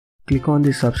Click on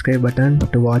the subscribe button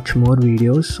to watch more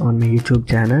videos on my YouTube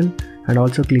channel, and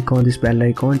also click on this bell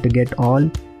icon to get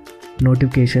all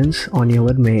notifications on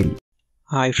your mail.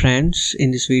 Hi friends,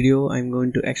 in this video I'm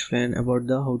going to explain about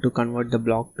how to convert the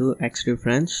block to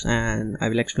Xref, and I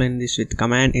will explain this with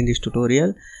command in this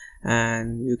tutorial.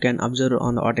 And you can observe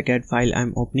on the Auto-Cad file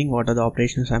I'm opening what are the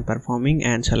operations I'm performing,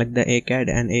 and select the ACAD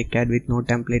and ACAD with no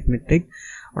template metric.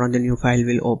 One of the new file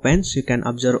will open, so you can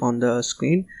observe on the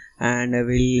screen, and I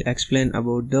will explain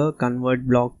about the convert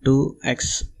block to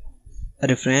Xref,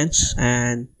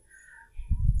 and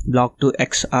block to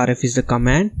Xref is the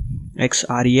command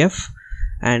Xref.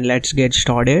 And let's get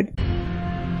started.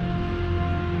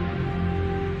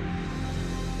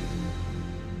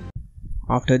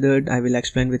 After that I will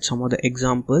explain with some of the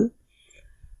example.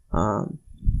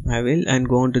 I will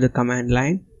go on to the command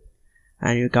line,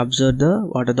 and you can observe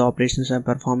what are the operations I'm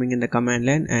performing in the command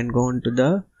line, and go on to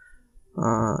the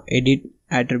edit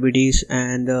attributes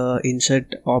and the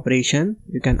insert operation.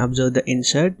 You can observe the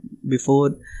insert.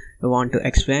 Before I want to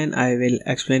explain, I will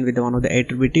explain with one of the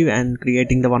attribute and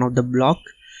creating the one of the block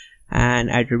and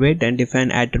attribute, and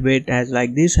define attribute as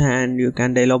like this, and you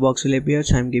can dialog box will appear.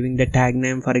 So I'm giving the tag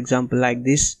name, for example, like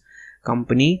this,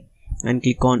 company, and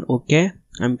click on OK.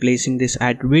 I'm placing this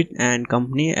attribute and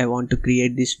company. I want to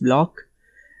create this block,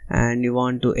 and you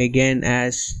want to again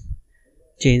as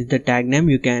change the tag name,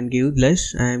 you can give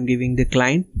less. I am giving the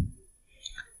client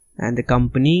and the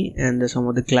company, and some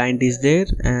of the client is there,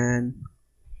 and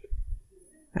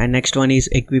next one is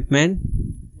equipment.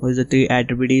 What is the three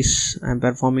attributes I'm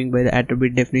performing by the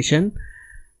attribute definition,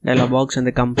 dialog box, and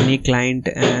the company, client,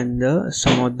 and the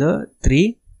sum of the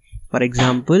three, for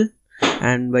example.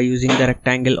 And by using the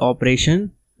rectangle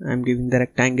operation, I'm giving the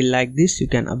rectangle like this. You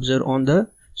can observe on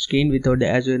the screen without the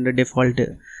as in the default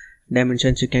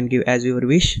dimensions, you can give as your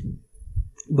wish.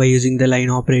 By using the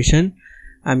line operation,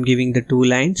 I'm giving the two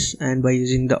lines, and by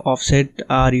using the offset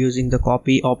or using the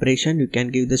copy operation, you can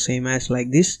give the same as like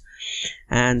this.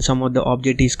 And some of the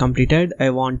object is completed. I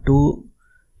want to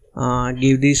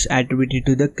give this attribute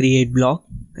to the create block,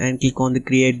 and click on the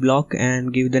create block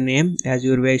and give the name as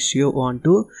your wish you want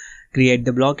to create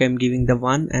the block. I'm giving the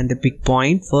one and the pick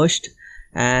point first,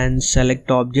 and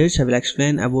select objects. I will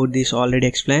explain about this, already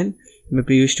explained in my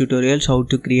previous tutorials how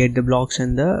to create the blocks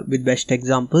and with best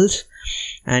examples.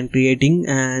 And creating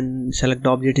and select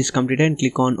object is completed, and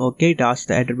click on OK. It asks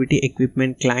the attribute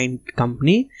equipment, client,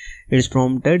 company. It is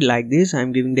prompted like this.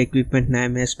 I'm giving the equipment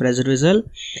name as pressure vessel,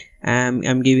 and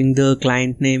I'm giving the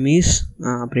client name is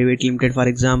private limited, for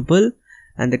example,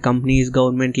 and the company is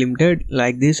government limited,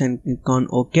 like this, and click on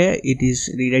OK. It is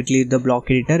directly the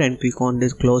block editor, and click on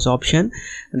this close option,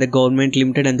 and the government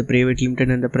limited and the private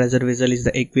limited and the pressure vessel is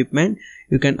the equipment.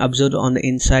 You can observe on the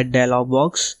inside dialog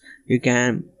box, you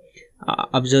can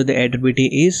observe the attribute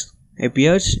is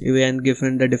appears. You can give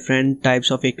the different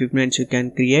types of equipments. You can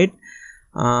create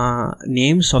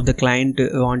names of the client you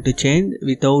want to change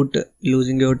without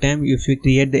losing your time. If you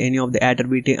create any of the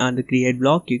attribute on the create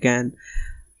block, you can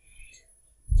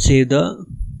save the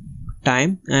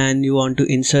time. And you want to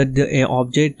insert the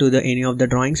object to the any of the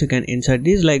drawings, you can insert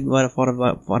this, like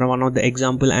for one of the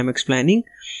example I'm explaining.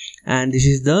 And this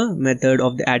is the method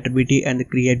of the attribute and the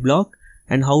create block.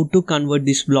 And how to convert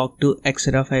this block to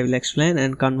Xref I will explain,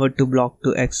 and convert to block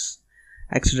to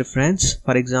Xref,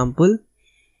 for example.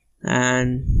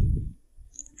 And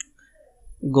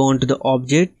go on to the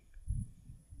object,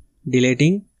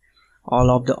 deleting all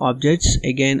of the objects.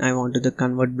 Again I want to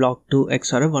convert block to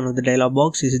Xref. One of the dialog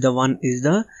box is the one is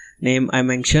the name I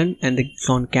mentioned, and the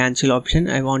on cancel option.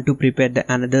 I want to prepare the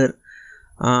another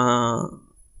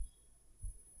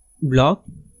block,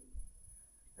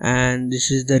 and this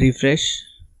is the refresh.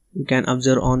 You can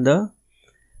observe on the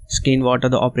screen what are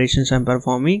the operations I'm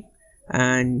performing,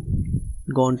 and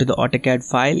go on to the Auto-Cad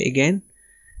file again,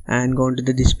 and go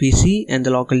into this PC and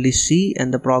the local disk C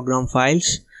and the program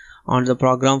files. On the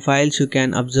program files, you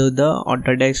can observe the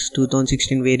Autodesk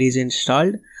 2016 where is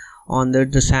installed. On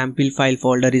the sample file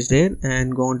folder is there,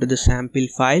 and go on to the sample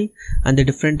file, and the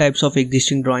different types of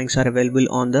existing drawings are available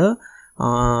on the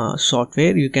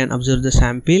software. You can observe the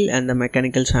sample and the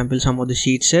mechanical sample, some of the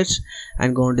sheet sets,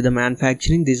 and go into the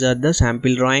manufacturing. These are the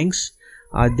sample drawings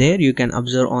are there. You can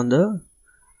observe on the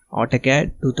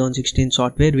Auto-Cad 2016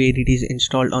 software where it is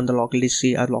installed on the local disk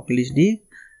C or local disk D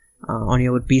on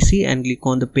your PC, and click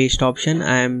on the paste option.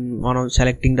 I am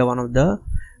selecting the one of the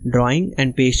drawing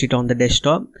and paste it on the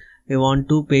desktop. You want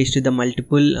to paste the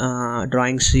multiple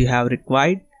drawings you have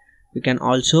required. You can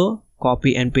also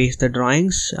copy and paste the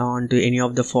drawings onto any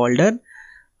of the folder.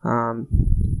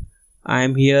 I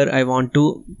am here, I want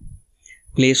to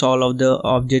place all of the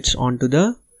objects onto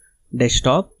the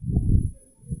desktop.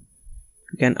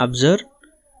 can observe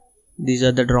these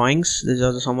are the drawings. These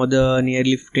are some of the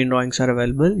nearly 15 drawings are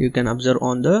available. You can observe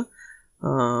on the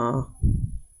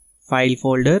file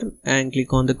folder and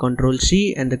click on the Ctrl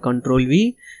C and the Ctrl V.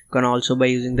 You can also, by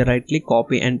using the right click,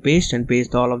 copy and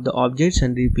paste all of the objects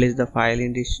and replace the file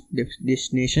in this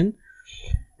destination.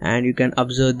 And you can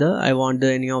observe the I want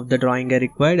any of the drawing are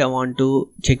required. I want to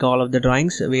check all of the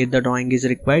drawings where the drawing is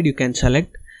required. You can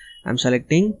select. I'm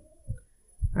selecting.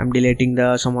 I'm deleting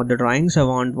some of the drawings. I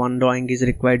want one drawing is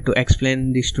required to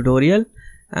explain this tutorial.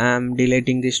 I'm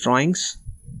deleting these drawings.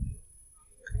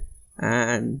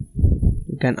 And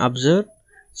you can observe,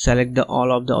 select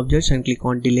all of the objects and click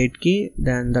on delete key,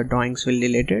 then the drawings will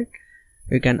delete it.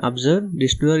 You can observe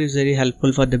this tutorial is very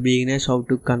helpful for the beginners how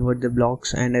to convert the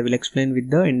blocks, and I will explain with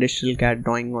the industrial CAD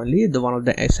drawing only. The one of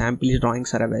the sample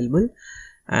drawings are available,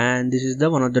 and this is the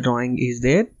one of the drawing is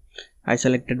there. I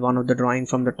selected one of the drawing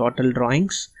from the total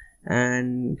drawings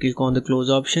and click on the close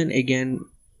option. Again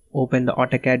open the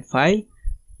Auto-Cad file,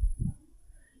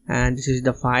 and this is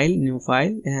the file, new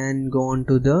file, and go on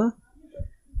to the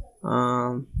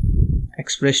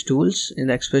Express tools. In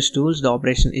the Express tools the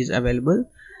operation is available,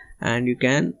 and you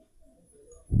can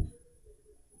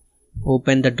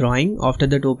open the drawing. After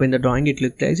that open the drawing, it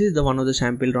looks like this. The one of the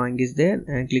sample drawing is there,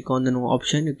 and click on the no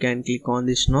option. You can click on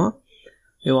this no.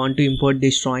 You want to import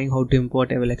this drawing, how to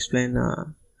import I will explain.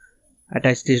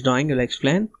 Attach this drawing I will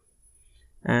explain,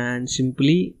 and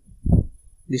simply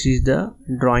this is the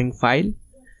drawing file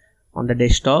on the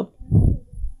desktop,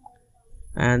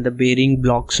 and the bearing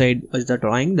block side is the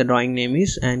drawing name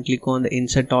is, and click on the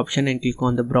insert option and click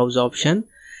on the browse option.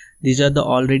 These are the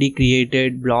already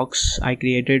created blocks I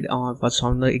created for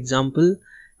some of the example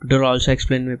tutorial also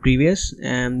explained my previous,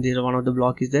 and this one of the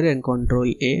block is there, and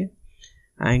Ctrl A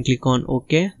and click on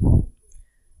OK.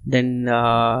 Then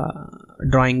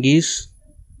drawing is,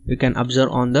 you can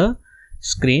observe on the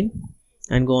screen,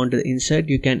 and go on to the insert.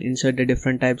 You can insert the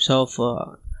different types of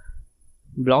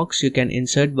blocks. You can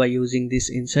insert by using this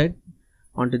insert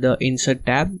onto the insert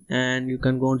tab, and you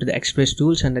can go into the Express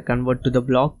tools and the convert to the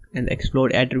block, and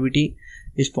explode attribute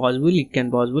is possible. It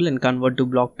can possible, and convert to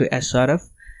block to Xref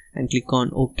and click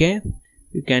on OK.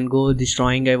 You can go this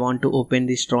drawing. I want to open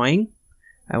this drawing.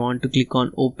 I want to click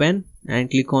on open and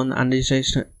click on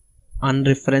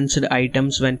unreferenced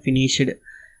items when finished.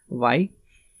 Y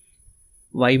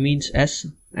means S,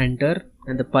 enter,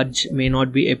 and the purge may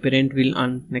not be apparent will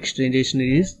on next generation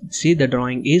is. See, the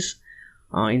drawing is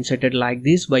inserted like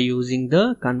this by using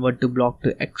the convert to block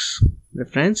to X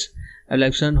reference. I will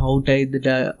explain how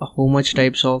much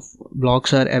types of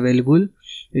blocks are available.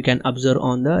 You can observe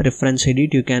on the reference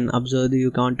edit. You can observe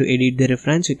you want to edit the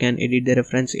reference. You can edit the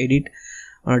reference edit,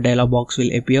 or a dialog box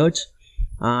will appear.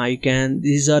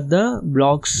 These are the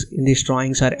blocks in these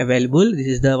drawings are available. This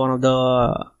is the one of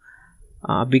the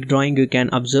big drawing. You can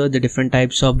observe the different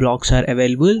types of blocks are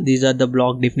available. These are the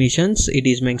block definitions. It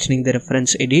is mentioning the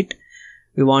reference edit.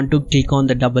 We want to click on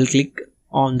the double click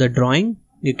on the drawing.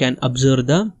 You can observe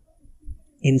the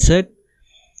insert.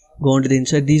 Go on to the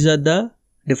insert. These are the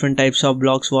different types of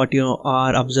blocks what you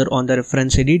are observe on the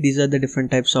reference edit. These are the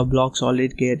different types of blocks already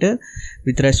created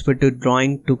with respect to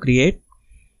drawing to create.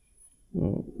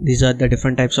 These are the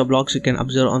different types of blocks you can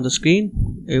observe on the screen.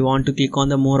 You want to click on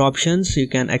the more options. You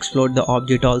can explode the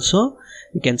object also.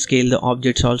 You can scale the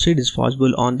objects also. It is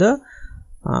possible on the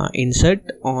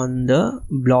insert on the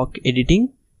block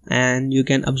editing, and you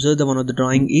can observe the one of the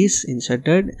drawing is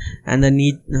inserted, and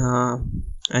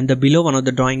the below one of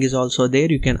the drawing is also there.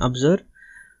 You can observe.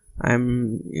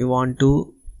 You want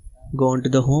to go on to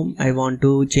the home. I want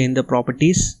to change the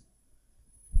properties.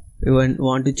 You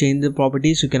want to change the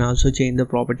properties. You can also change the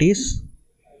properties.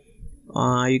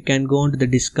 You can go on to the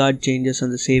discard changes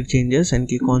and the save changes and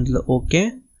click on the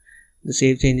OK. The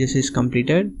save changes is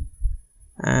completed,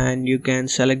 and you can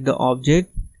select the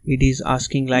object. It is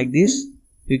asking like this.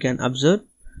 You can observe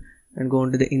and go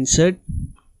into the insert,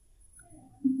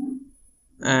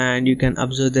 and you can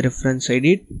observe the reference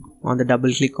edit. On the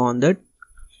double click on that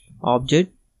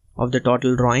object of the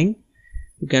total drawing,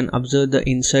 you can observe the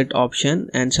insert option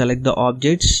and select the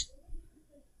objects.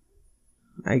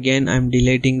 Again, I'm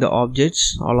deleting the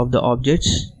objects, all of the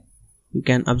objects. You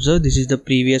can observe this is the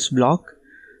previous block.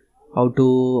 How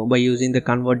to, by using the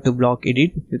convert to block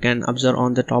edit, you can observe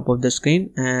on the top of the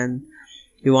screen. And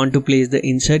you want to place the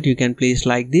insert, you can place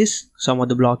like this. Some of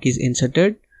the block is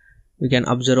inserted. You can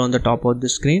observe on the top of the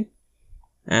screen,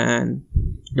 and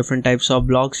different types of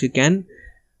blocks you can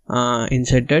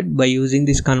inserted by using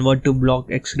this convert to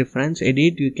block X reference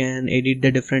edit. You can edit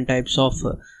the different types of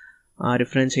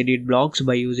reference edit blocks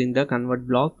by using the convert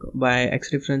block. By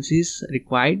X reference is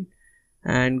required,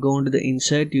 and go into the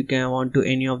insert. You can want to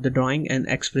any of the drawing and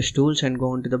express tools and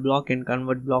go into the block and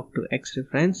convert block to X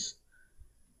reference,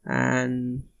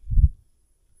 and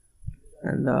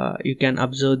you can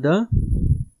observe the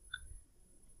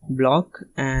block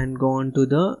and go on to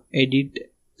the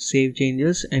edit save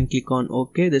changes and click on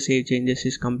OK. The save changes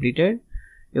is completed.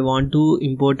 You want to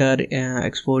import or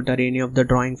export or any of the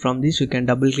drawing from this, you can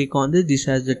double click on this. This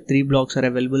has the 3 blocks are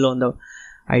available on the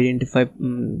identify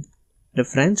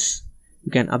reference.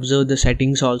 You can observe the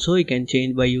settings also, you can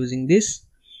change by using this.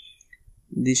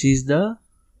 This is the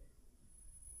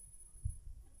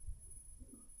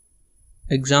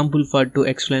example for to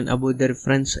explain about the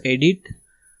reference edit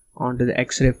onto the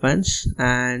X reference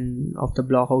and of the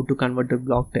block, how to convert the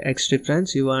block to X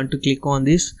reference. You want to click on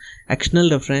this external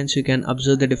reference. You can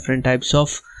observe the different types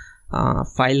of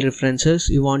file references.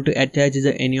 You want to attach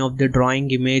any of the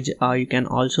drawing image, you can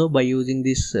also by using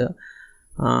this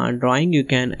drawing. You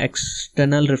can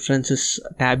external references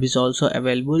tab is also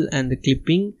available, and the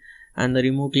clipping and the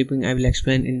remove clipping I will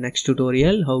explain in next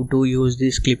tutorial how to use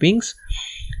these clippings.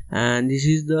 And this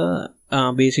is the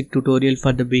basic tutorial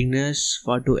for the beginners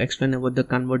for to explain about the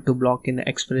convert to block in the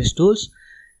Express tools.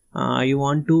 You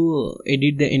want to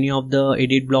edit any of the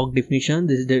edit block definition.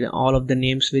 This is all of the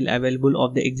names will available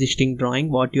of the existing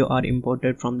drawing what you are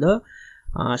imported from the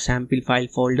sample file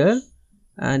folder,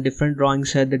 and different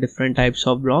drawings have the different types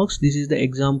of blocks. This is the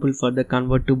example for the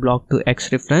convert to block to X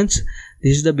reference.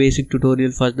 This is the basic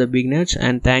tutorial for the beginners,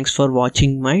 and thanks for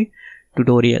watching my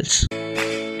tutorials.